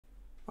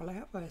Well, I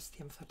have a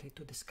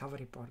STM32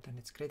 discovery board and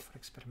it's great for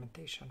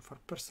experimentation. For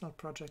personal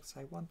projects,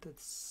 I wanted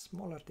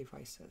smaller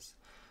devices.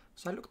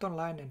 So I looked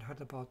online and heard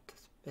about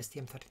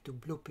STM32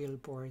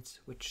 BluePill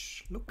boards,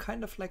 which look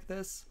kind of like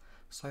this.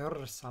 So I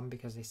ordered some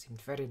because they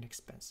seemed very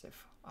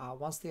inexpensive.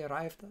 Once they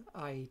arrived,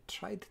 I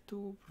tried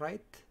to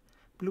write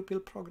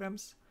BluePill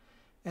programs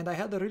and I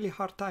had a really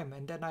hard time.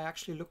 And then I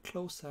actually looked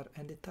closer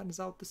and it turns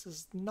out this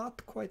is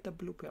not quite a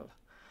BluePill.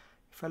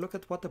 If I look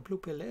at what a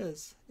BluePill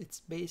is,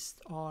 it's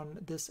based on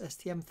this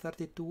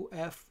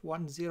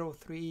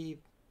STM32F103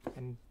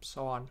 and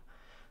so on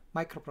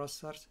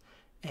microprocessors,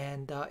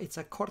 and it's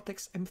a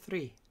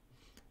Cortex-M0.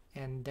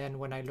 And then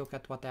when I look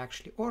at what I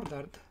actually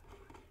ordered,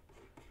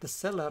 the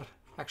seller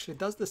actually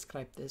does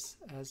describe this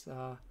as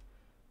a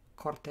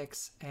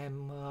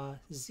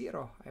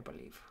Cortex-M0, I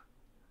believe.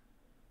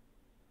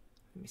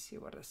 Let me see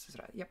where this is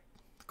right. Yep,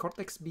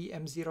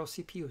 Cortex-M0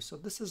 CPU. So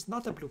this is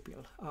not a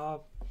BluePill.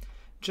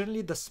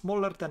 Generally, the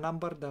smaller the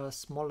number, the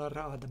smaller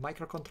the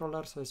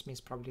microcontroller. So this means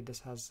probably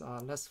this has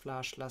less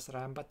flash, less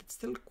RAM, but it's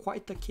still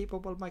quite a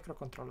capable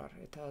microcontroller.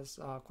 It has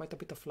quite a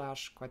bit of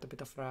flash, quite a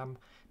bit of RAM.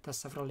 It has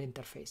several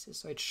interfaces.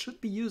 So it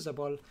should be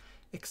usable,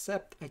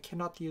 except I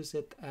cannot use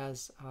it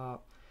as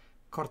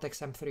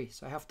Cortex-M0.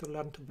 So I have to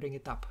learn to bring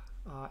it up.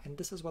 And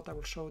this is what I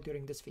will show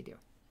during this video.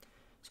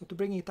 So to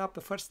bring it up,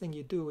 the first thing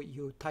you do,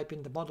 you type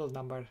in the model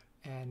number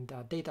and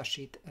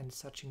datasheet and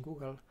search in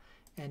Google,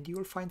 and you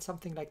will find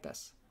something like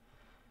this.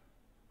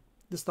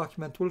 This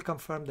document will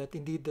confirm that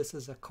indeed this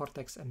is a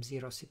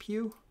Cortex-M0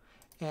 CPU,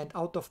 and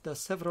out of the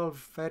several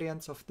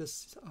variants of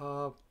this,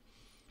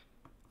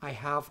 I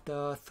have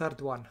the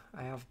third one.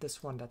 I have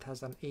this one that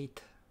has an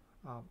 8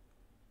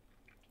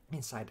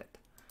 inside it.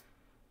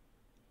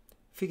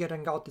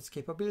 Figuring out its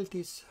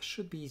capabilities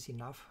should be easy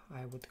enough.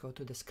 I would go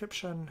to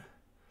description,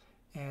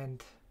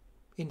 and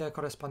in the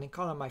corresponding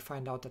column I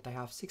find out that I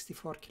have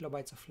 64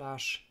 kilobytes of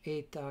flash,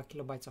 8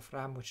 kilobytes of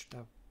RAM, which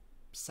the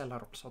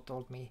seller also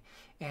told me,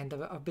 and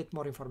a bit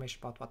more information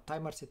about what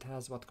timers it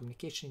has, what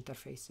communication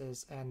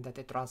interfaces, and that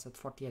it runs at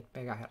 48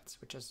 megahertz,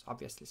 which is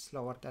obviously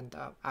slower than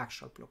the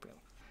actual BluePill.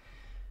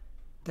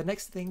 The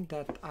next thing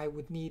that I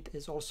would need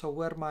is also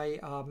where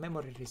my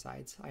memory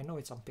resides. I know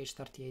it's on page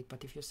 38,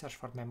 but if you search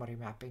for memory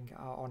mapping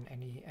on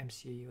any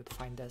MCU, you would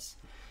find this.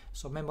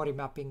 So memory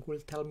mapping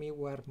will tell me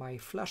where my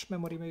flash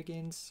memory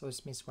begins. So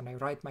this means when I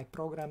write my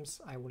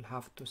programs, I will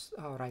have to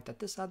write at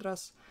this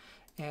address.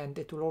 And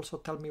it will also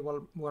tell me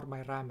where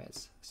my RAM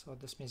is. So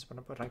this means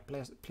whenever I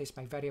place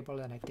my variable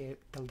and I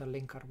tell the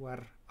linker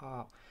where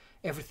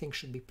everything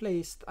should be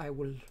placed, I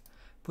will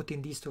put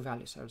in these two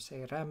values. I will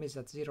say RAM is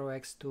at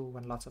 0x2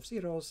 when lots of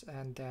zeros,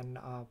 and then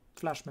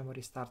flash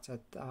memory starts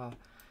at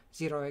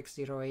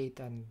 0x08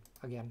 and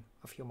again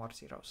a few more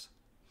zeros.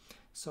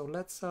 So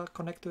let's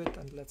connect to it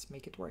and let's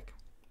make it work.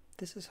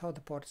 This is how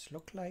the boards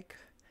look like.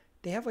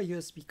 They have a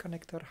USB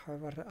connector,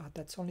 however,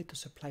 that's only to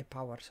supply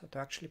power. So to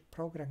actually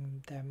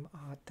program them,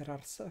 there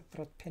are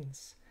separate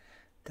pins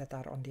that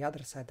are on the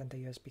other side than the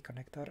USB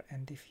connector.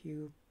 And if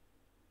you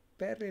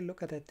barely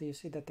look at it, you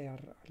see that they are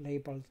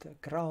labeled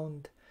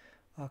ground,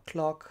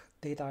 clock,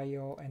 data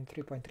I/O, and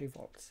 3.3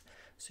 volts.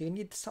 So you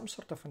need some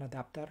sort of an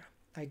adapter.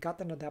 I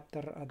got an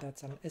adapter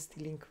that's an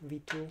ST-Link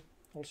V2,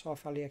 also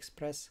off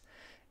AliExpress.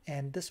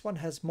 And this one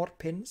has more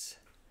pins,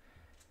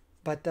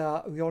 but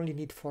we only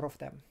need 4 of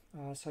them.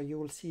 So you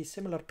will see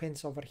similar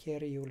pins over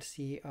here. You will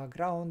see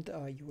ground,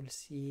 you will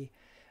see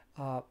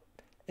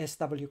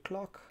SW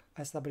clock,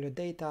 SW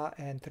data,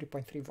 and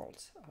 3.3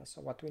 volts.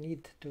 So what we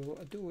need to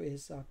do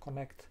is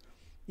connect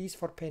these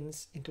 4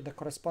 pins into the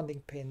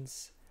corresponding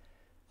pins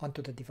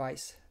onto the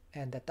device.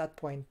 And at that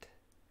point,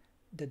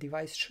 the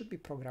device should be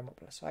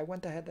programmable. So I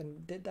went ahead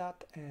and did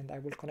that, and I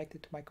will connect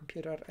it to my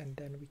computer, and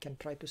then we can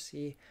try to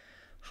see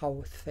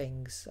how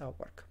things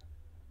work.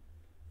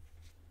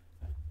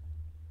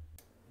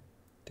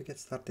 To get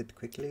started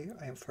quickly,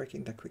 I am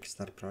forking the Quick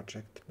Start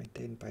project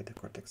maintained by the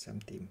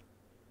Cortex-M team.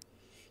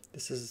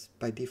 This is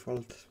by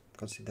default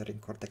considering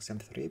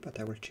Cortex-M0, but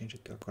I will change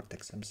it to a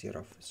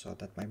Cortex-M0 so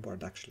that my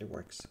board actually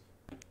works.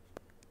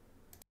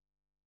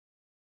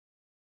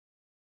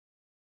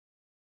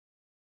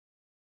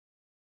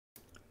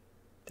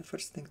 The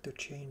first thing to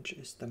change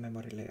is the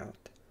memory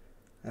layout.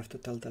 I have to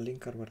tell the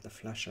linker where the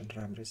flash and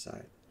RAM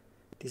reside.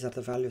 These are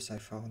the values I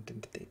found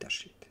in the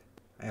datasheet.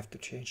 I have to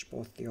change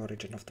both the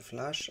origin of the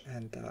flash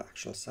and the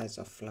actual size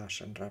of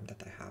flash and RAM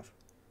that I have.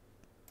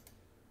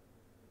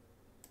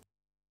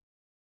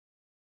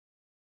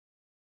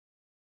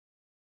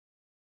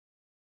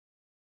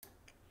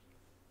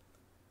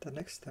 The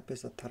next step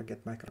is a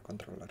target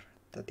microcontroller.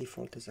 The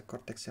default is a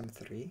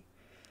Cortex-M0.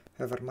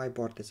 However, my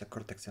board is a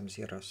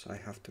Cortex-M0, so I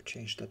have to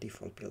change the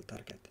default build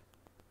target.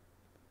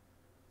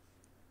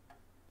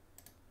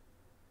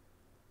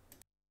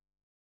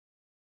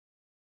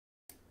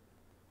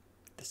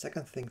 The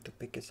second thing to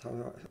pick is how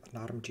an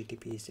ARM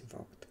GTP is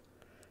invoked.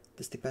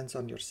 This depends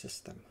on your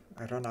system.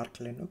 I run Arch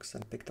Linux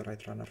and pick the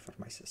right runner for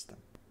my system.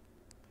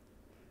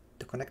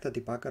 To connect a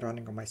debugger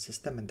running on my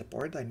system and the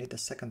board, I need a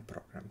second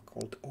program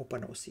called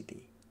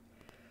OpenOCD.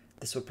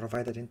 This will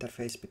provide an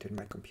interface between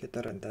my computer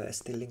and the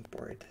ST-Link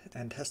board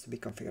and has to be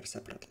configured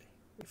separately.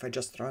 If I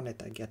just run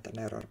it, I get an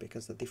error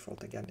because the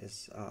default again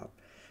is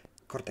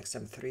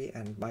Cortex-M3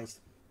 and my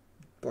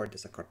board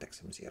is a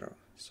Cortex-M0.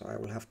 So I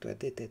will have to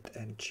edit it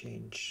and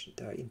change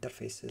the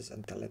interfaces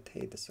and tell it,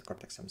 hey, this is a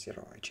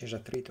Cortex-M0. I change a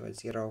 3 to a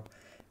 0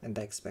 and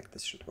I expect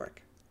this should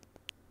work.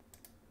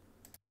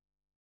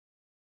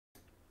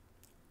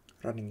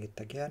 Running it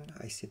again,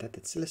 I see that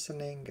it's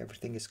listening,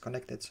 everything is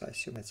connected, so I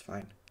assume it's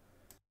fine.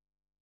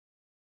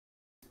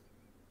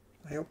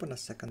 I open a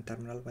second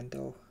terminal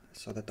window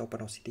so that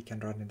OpenOCD can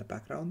run in the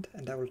background,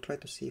 and I will try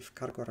to see if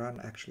cargo run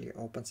actually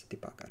opens the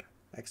debugger.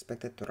 I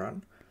expect it to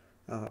run,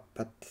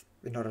 but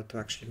in order to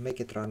actually make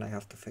it run, I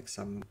have to fix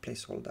some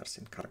placeholders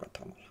in cargo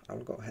toml. I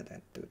will go ahead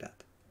and do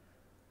that.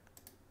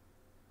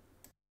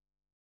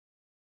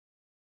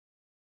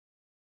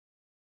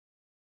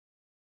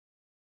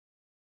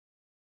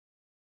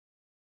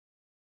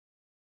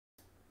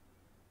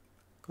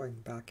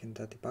 Going back in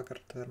the debugger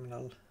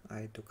terminal,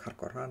 I do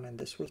cargo run, and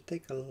this will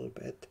take a little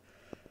bit,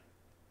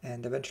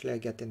 and eventually I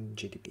get in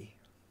GDB.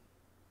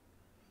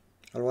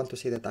 I'll want to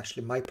see that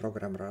actually my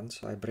program runs,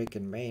 so I break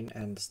in main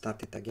and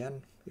start it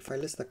again. If I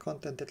list the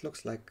content, it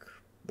looks like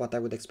what I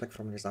would expect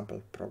from an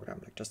example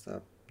program, like just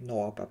a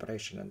no-op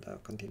operation and a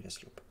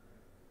continuous loop.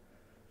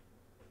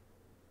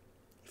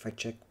 If I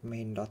check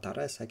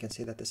main.rs, I can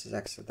see that this is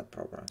actually the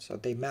program. So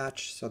they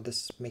match, so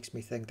this makes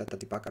me think that the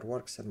debugger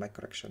works and my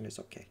correction is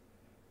okay.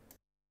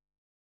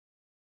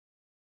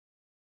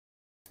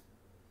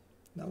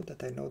 Now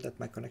that I know that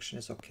my connection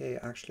is okay,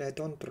 actually I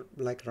don't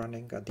like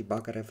running a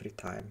debugger every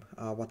time.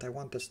 What I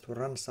want is to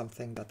run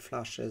something that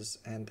flashes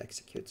and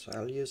executes. So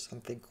I'll use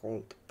something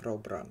called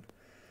probe_run.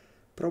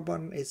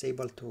 Probe_run is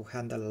able to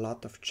handle a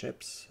lot of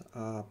chips,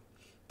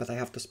 but I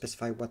have to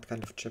specify what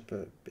kind of chip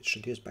it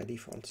should use by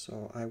default.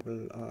 So I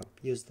will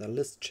use the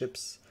list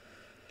chips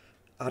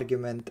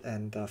argument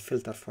and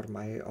filter for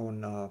my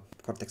own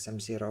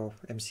Cortex-M0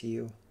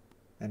 MCU,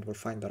 and will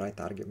find the right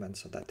argument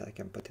so that I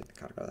can put it in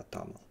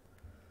cargo.toml.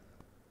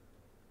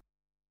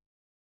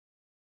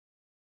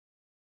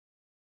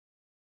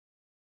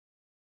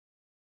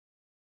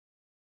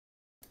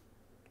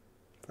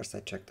 First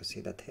I check to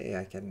see that, hey,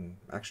 I can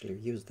actually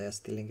use the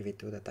ST-Link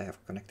v2 that I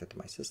have connected to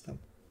my system.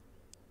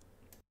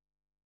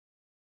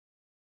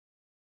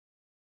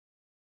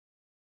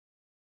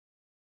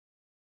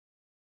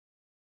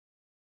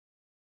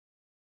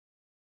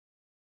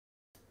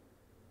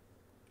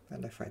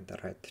 And I find the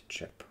right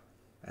chip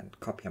and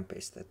copy and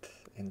paste it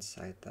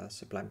inside the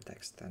Sublime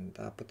text and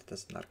put it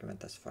as an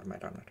argument as for my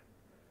runner.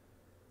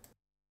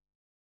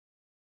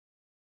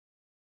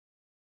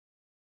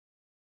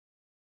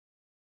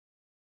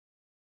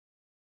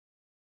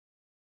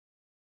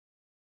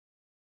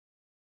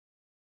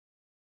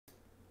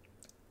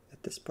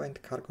 At this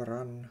point, cargo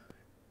run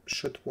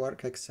should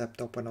work,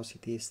 except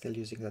OpenOCD is still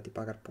using the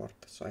debugger port,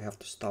 so I have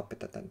to stop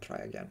it and then try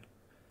again.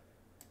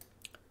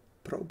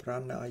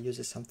 Probe_run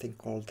uses something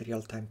called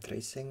real-time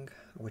tracing,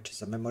 which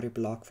is a memory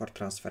block for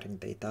transferring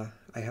data.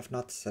 I have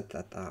not set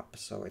that up,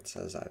 so it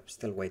says I'm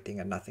still waiting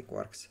and nothing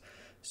works.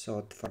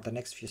 So for the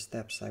next few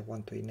steps, I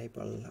want to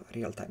enable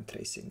real-time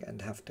tracing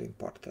and have to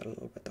import a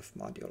little bit of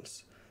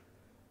modules.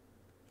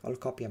 I'll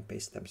copy and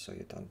paste them so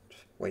you don't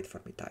wait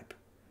for me type.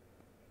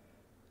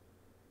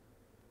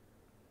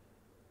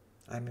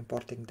 I'm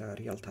importing the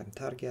real-time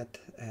target,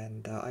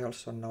 and I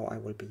also know I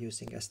will be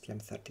using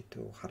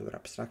STM32 hardware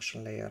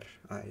abstraction layer.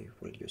 I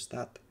will use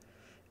that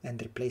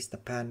and replace the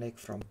panic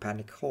from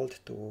panic hold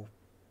to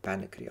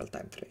panic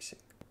real-time tracing.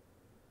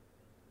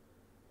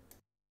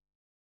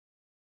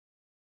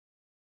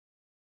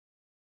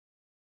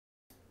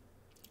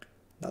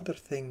 Another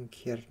thing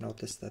here,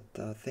 notice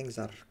that things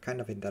are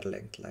kind of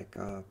interlinked, like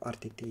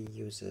RTT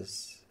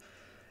uses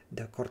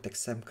the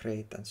Cortex-M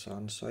crate and so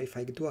on. So if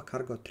I do a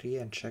cargo tree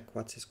and check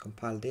what is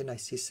compiled in, I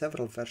see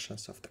several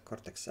versions of the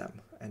Cortex-M,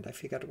 and I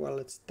figured, well,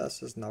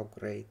 this is now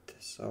great,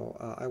 so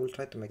I will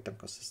try to make them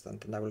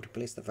consistent, and I will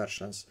replace the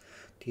versions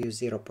to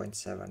use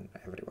 0.7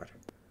 everywhere.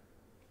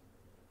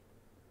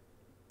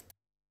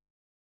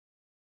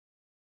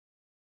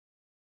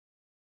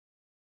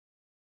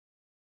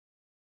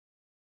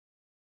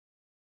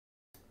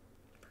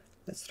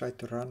 Let's try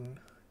to run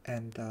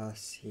and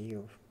see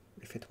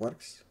if it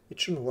works. It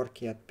shouldn't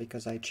work yet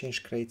because I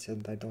changed crates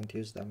and I don't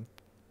use them.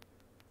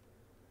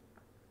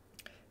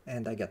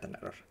 And I get an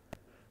error.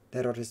 The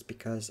error is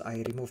because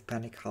I removed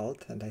panic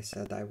halt and I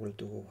said I will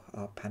do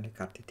panic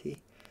RTT.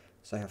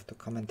 So I have to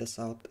comment this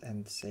out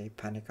and say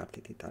panic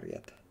RTT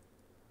target.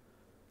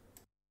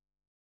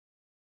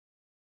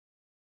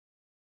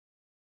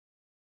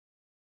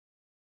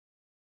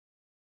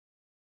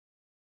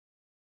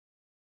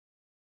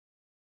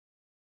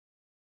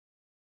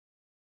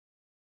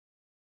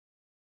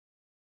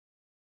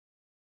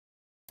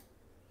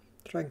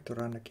 Trying to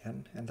run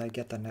again and I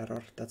get an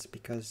error. That's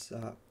because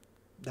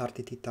the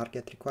RTT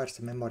target requires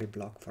a memory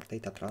block for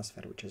data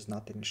transfer, which is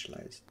not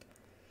initialized.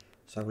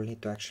 So I will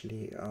need to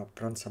actually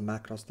run some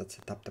macros that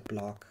set up the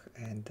block,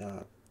 and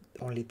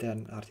only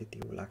then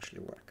RTT will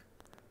actually work.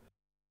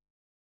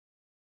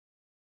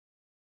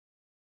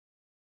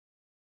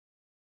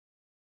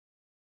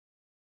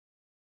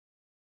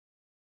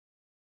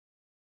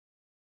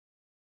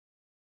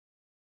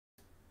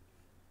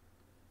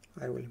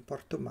 I will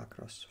import two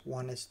macros.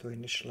 One is to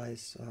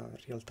initialize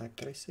real-time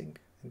tracing,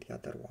 and the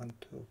other one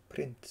to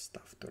print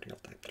stuff to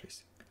real-time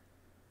tracing.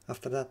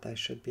 After that, I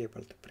should be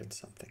able to print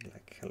something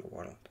like hello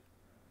world.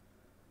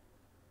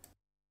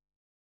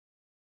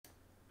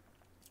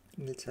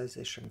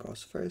 Initialization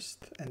goes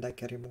first, and I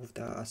can remove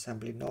the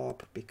assembly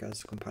knob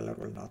because compiler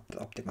will not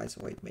optimize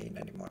await main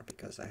anymore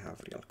because I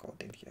have real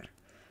code in here.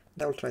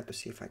 And I will try to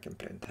see if I can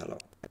print hello.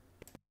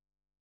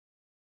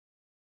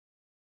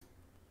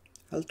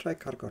 I'll try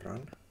cargo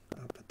run,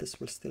 but this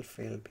will still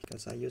fail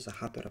because I use a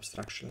hardware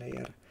abstraction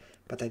layer,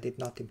 but I did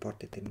not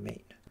import it in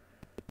main.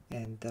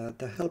 And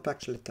the help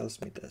actually tells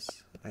me this.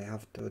 I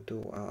have to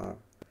do a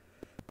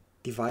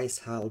device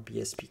hal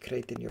BSP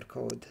crate in your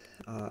code,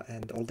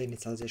 and all the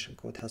initialization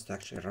code has to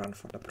actually run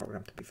for the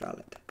program to be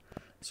valid.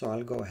 So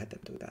I'll go ahead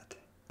and do that.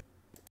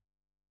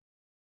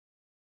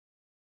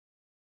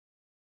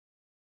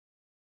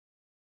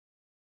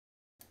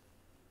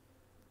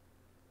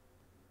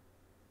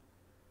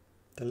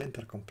 The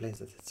linter complains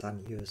that it's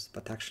unused,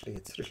 but actually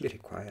it's really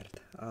required.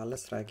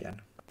 Let's try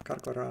again.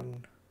 Cargo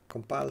run,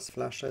 compiles,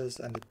 flashes,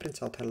 and it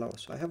prints out hello.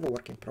 So I have a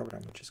working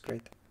program, which is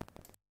great.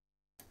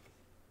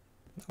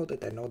 Now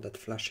that I know that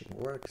flashing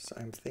works,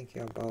 I'm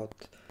thinking about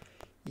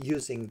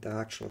using the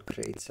actual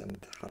crates and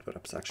hardware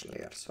abstraction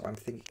layer. So I'm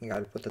thinking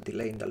I'll put a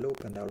delay in the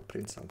loop and I'll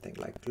print something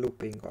like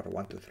looping or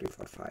 1, 2, 3,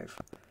 4, 5.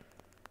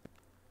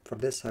 For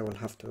this, I will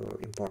have to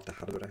import the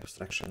hardware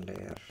abstraction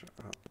layer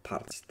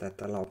parts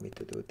that allow me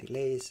to do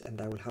delays,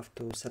 and I will have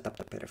to set up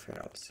the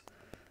peripherals.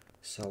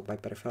 So by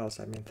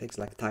peripherals, I mean things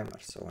like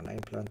timers. So when I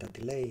implement a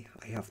delay,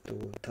 I have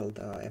to tell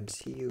the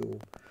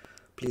MCU,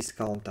 please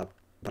count a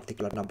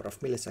particular number of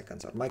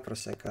milliseconds or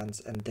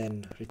microseconds, and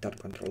then return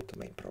control to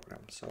main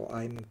program. So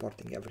I'm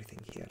importing everything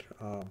here.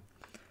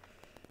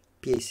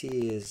 PAC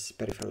is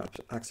peripheral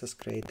access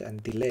crate,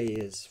 and delay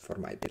is for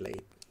my delay.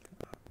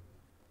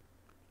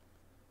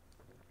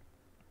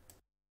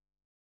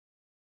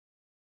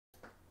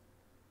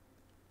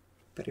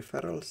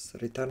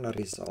 Peripherals return a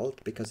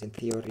result because in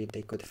theory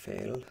they could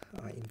fail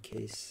in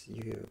case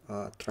you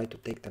try to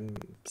take them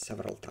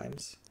several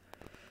times.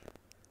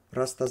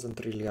 Rust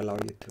doesn't really allow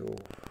you to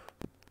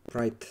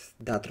write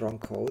that wrong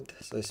code,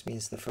 so this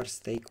means the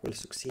first take will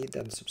succeed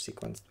and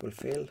subsequent will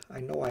fail.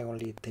 I know I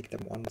only take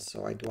them once,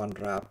 so I do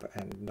unwrap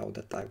and know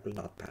that I will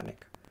not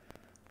panic.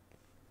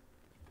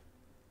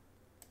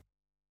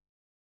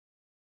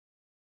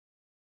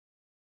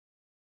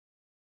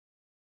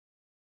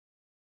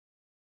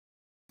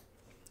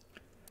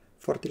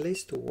 For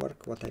delays to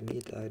work, what I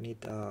need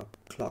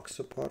clock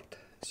support.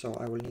 So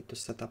I will need to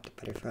set up the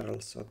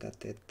peripheral so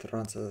that it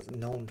runs a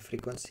known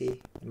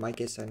frequency. In my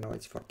case, I know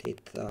it's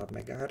 48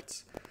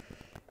 megahertz.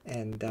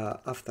 And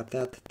after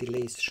that,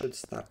 delays should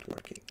start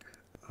working.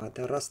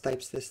 The Rust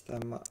type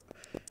system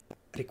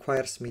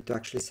requires me to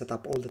actually set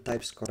up all the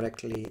types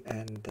correctly,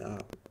 and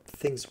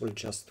things will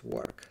just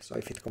work. So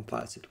if it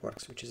compiles, it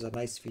works, which is a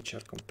nice feature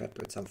compared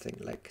with something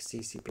like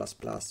C, C++,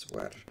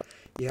 where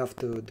you have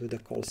to do the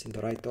calls in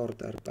the right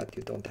order, but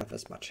you don't have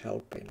as much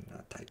help in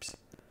types.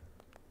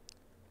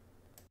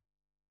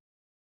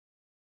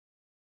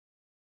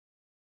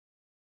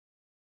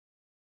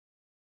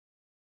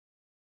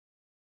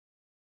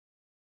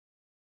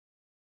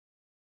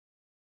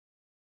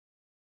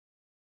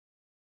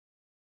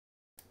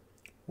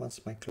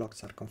 Once my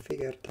clocks are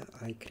configured,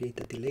 I create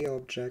a delay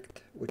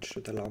object, which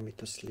should allow me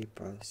to sleep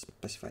a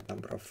specified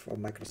number of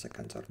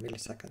microseconds or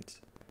milliseconds.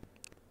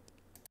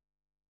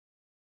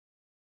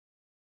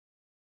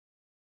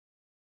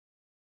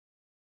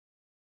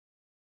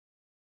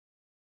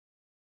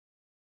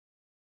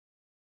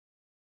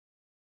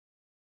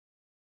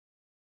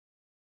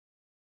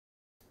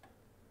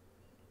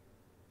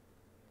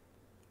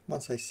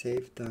 Once I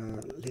save, the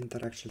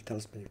linter actually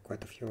tells me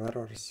quite a few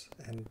errors,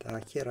 and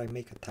here I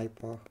make a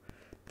typo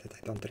that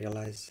I don't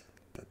realize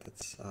that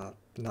it's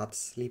not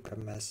sleep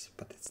MS,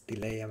 but it's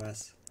delay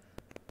MS.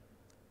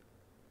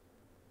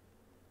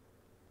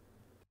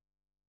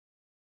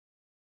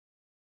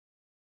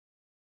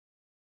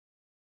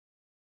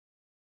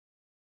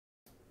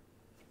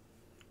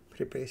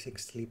 Replacing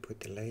sleep with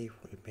delay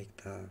will make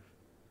the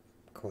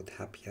code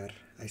happier.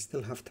 I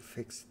still have to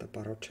fix the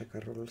borrow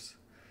checker rules.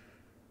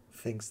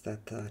 Things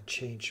that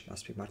change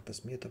must be marked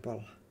as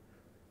mutable.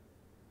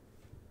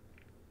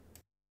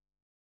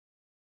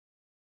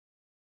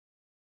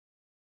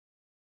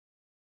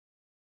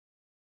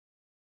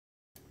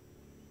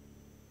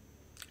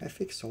 I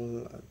fix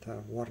all the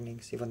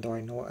warnings, even though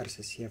I know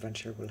RCC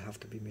eventually will have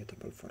to be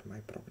mutable for my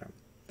program.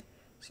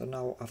 So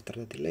now after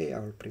the delay I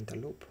will print a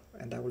loop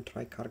and I will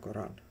try cargo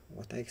run.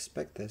 What I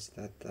expect is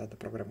that the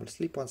program will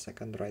sleep 1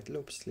 second, write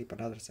loop, sleep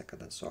another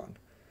second, and so on.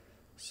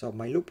 So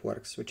my loop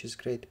works, which is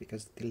great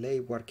because delay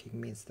working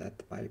means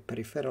that my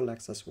peripheral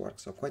access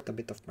works, so quite a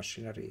bit of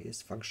machinery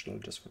is functional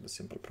just for the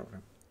simple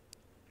program.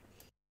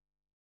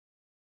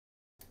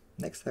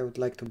 Next I would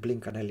like to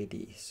blink an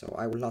LED, so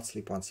I will not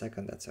sleep 1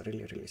 second, that's a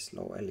really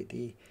slow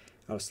LED.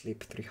 I'll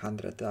sleep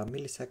 300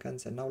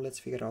 milliseconds, and now let's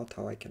figure out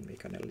how I can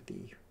make an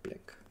LED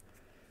blink.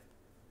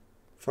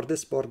 For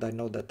this board, I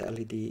know that the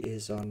LED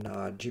is on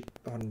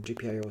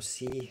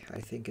GPIO-C.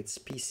 I think it's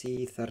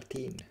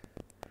PC13.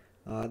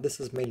 This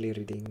is mainly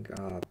reading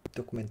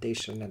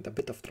documentation and a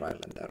bit of trial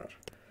and error.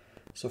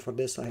 So for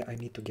this, I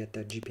need to get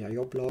a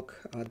GPIO block.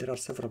 There are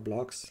several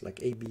blocks like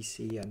A, B,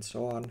 C, and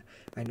so on.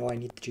 I know I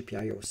need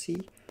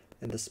GPIO-C,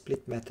 and the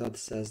split method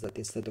says that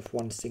instead of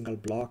one single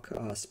block,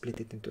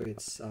 split it into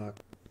its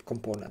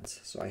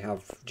components. So I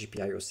have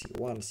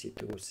GPIO-C1,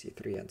 C2,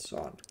 C3, and so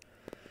on.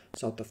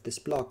 So out of this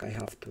block, I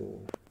have to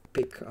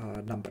pick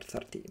number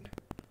 13.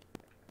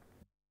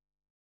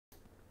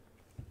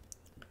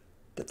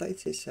 The Type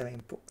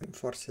system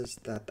enforces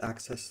that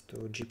access to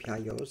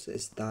GPIOs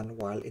is done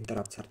while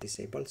interrupts are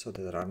disabled, so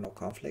that there are no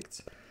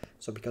conflicts.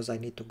 So because I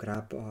need to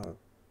grab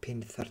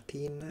pin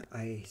 13,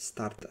 I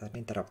start an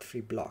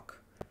interrupt-free block.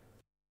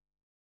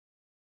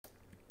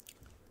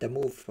 The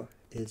move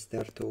is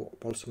there to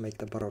also make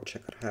the borrow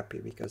checker happy,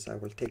 because I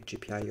will take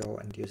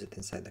GPIO and use it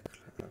inside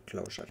the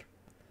closure.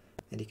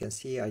 And you can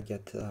see I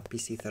get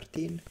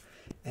PC13,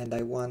 and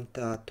I want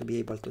to be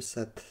able to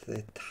set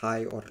it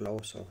high or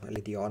low, so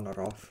LED on or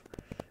off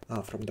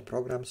from the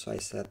program. So I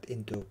set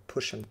into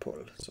push and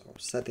pull. So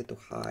set it to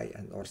high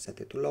and or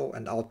set it to low,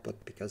 and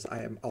output, because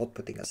I am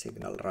outputting a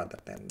signal rather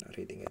than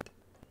reading it.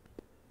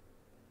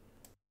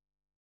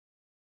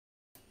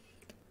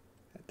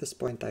 At this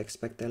point I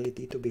expect the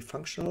LED to be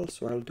functional,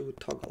 so I'll do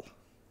toggle.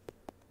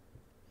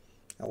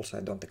 Also,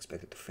 I don't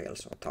expect it to fail,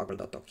 so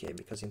toggle.ok,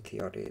 because in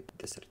theory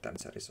this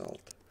returns a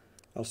result.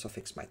 Also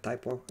fix my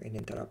typo in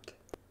interrupt.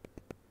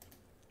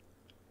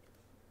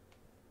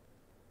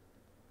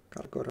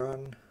 Cargo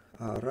run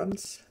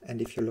runs,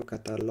 and if you look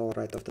at the lower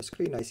right of the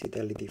screen, I see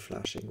the LED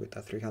flashing with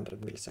a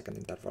 300 millisecond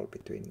interval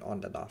between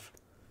on and off.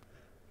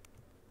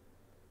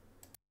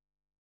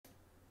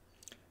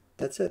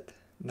 That's it.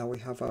 Now we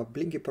have a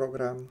blinky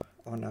program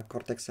on a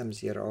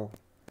Cortex-M0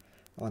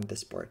 on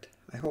this board.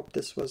 I hope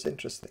this was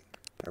interesting.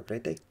 Have a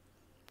great day.